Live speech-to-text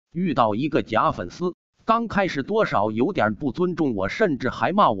遇到一个假粉丝，刚开始多少有点不尊重我，甚至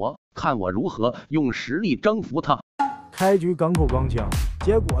还骂我，看我如何用实力征服他。开局钢口钢枪，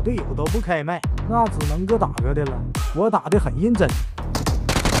结果队友都不开麦，那只能个打个的了。我打得很认真。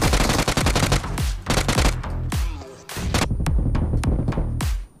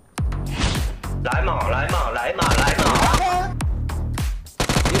来嘛来嘛来嘛来嘛！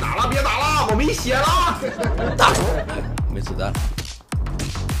别打了别打了，我没血了。打，没子弹。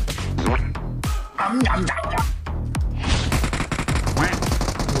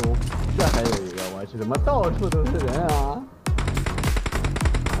这还有一个，我去，怎么到处都是人啊！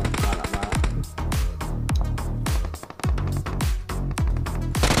妈了妈了！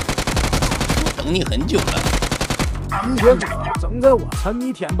等你很久了。结果正在我沉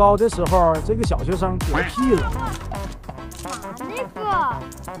迷舔包的时候，这个小学生嗝屁了。那个，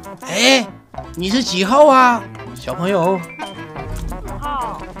哎，你是几号啊，小朋友4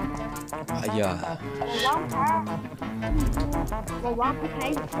号。哎呀，我王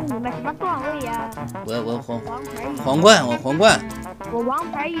牌是你们什么段位呀？我皇冠，我皇冠。我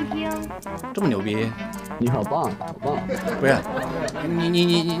王牌1星。这么牛逼？你好棒，好棒！不是，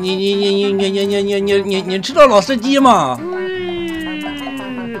你知道老司机吗？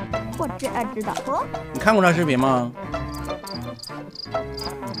我知道。你看过那视频吗？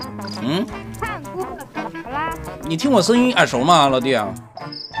嗯？看过，怎么啦？你听我声音耳熟吗，老弟啊？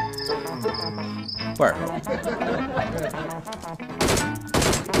不耳熟。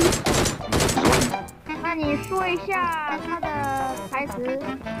那你说一下他的台词。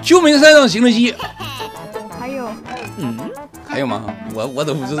秋名山上行人稀。还有。还有吗？我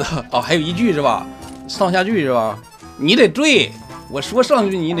都不知道。哦，还有一句是吧？上下句是吧？你得对，我说上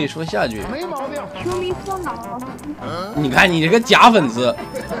句，你得说下句。没毛病。球迷说脑。你看你这个假粉丝。我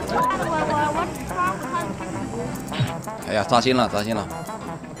只刷过他的粉丝。哎呀，扎心了，扎心了。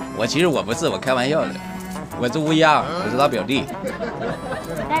其实我不是，我开玩笑的。我是乌鸦，我是他表弟。你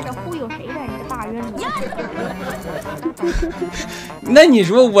带着忽悠谁的？你个大冤种！那你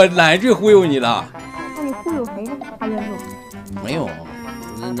说我哪一句忽悠你了？那你忽悠谁呢？大冤种！没有，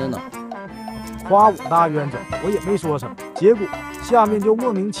认真的。夸我大冤种，我也没说什么，结果下面就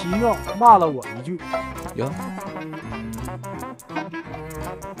莫名其妙骂了我一句。哟，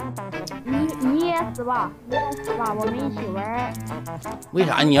你也死吧，你也死吧，我们一起玩。为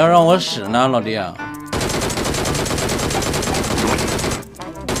啥你要让我死呢，老弟啊？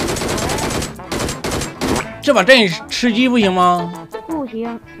这把阵吃鸡不行吗？不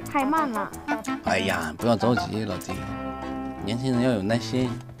行，太慢了。哎呀，不要着急，老弟，年轻人要有耐心。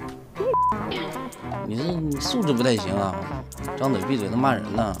你这素质不太行啊，张嘴闭嘴的骂人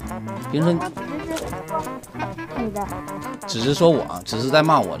呢。平时只是说我，只是在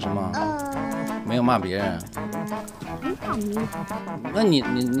骂我是吗？没有骂别人。那你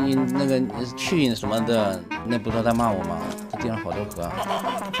那个去什么的，那不是在骂我吗？这地上好多河。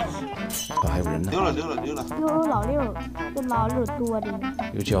还有人呢。丢了。有老六，这老六多的呢。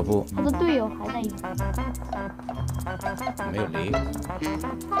有脚步。他的队友还在一起。没有雷。他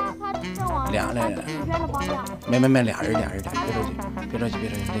正往俩人。没，俩人，别着急，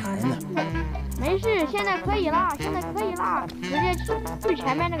俩人呢。没事，现在可以啦，直接去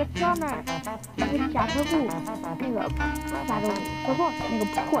前面那个车那儿，那个假车库，那个啥都车库，那个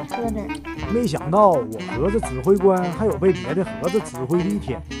破车那儿。没想到我盒子指挥官还有被别的盒子指挥的一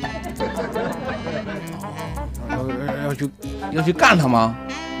天。要去干他吗？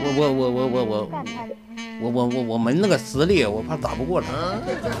我没那个实力，我怕打不过他。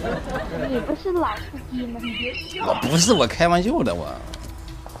你不是老司机吗？我不是，我开玩笑的我。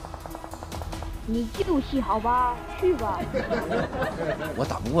你就戏好吧，去吧。我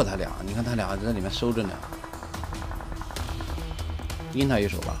打不过他俩，你看他俩在里面收着呢。阴他一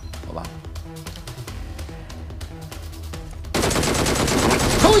手吧，好吧。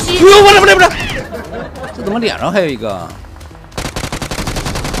偷袭！不是，这怎么脸上还有一个？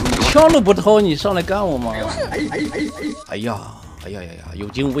你枪都不掏，你上来干我吗？哎呀，有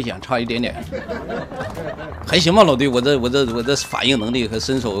惊无险，差一点点。还行吧，老弟，我这反应能力和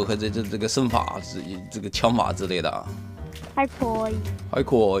身手和这个身法这个枪法之类的，还可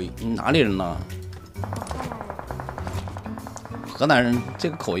以。你哪里人呢？河南人，这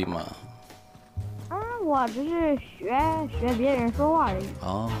个口音吗？我只是学别人说话而已。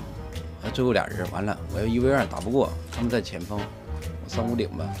哦，最后俩人完了，我要1v2打不过，他们在前方，我上屋顶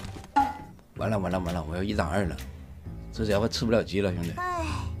吧。完了，我要1打2了，这家伙吃不了鸡了，兄弟。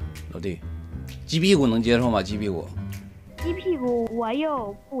老弟，鸡屁股能接受吗？鸡屁股我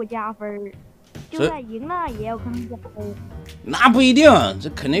又不加分，就算赢了也有可能加分。那不一定，这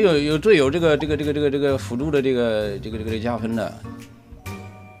肯定有队友这个辅助的这个加分的。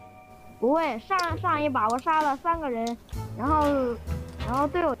不会，上一把我杀了3个人，然后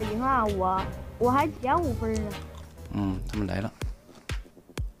队友赢了，我还减5分呢。他们来了。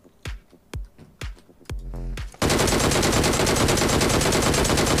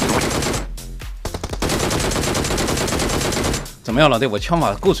怎么样，老弟？我枪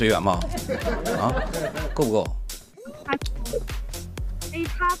法够随缘吗？啊，够不够？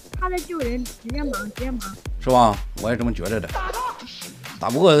他在救人，直接忙。是吧？我也这么觉着的。打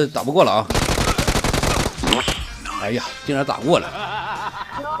不过了啊！哎呀，竟然打过了！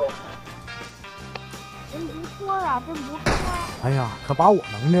真不错啊，真不错啊！哎呀，可把我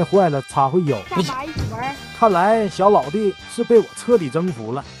能耐坏了，擦回腰。下把一起玩。看来小老弟是被我彻底征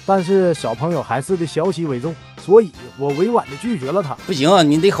服了，但是小朋友还是得小喜为重，所以我委婉的拒绝了他。不行啊，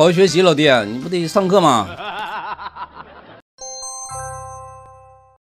你得好好学习，老弟，你不得上课吗？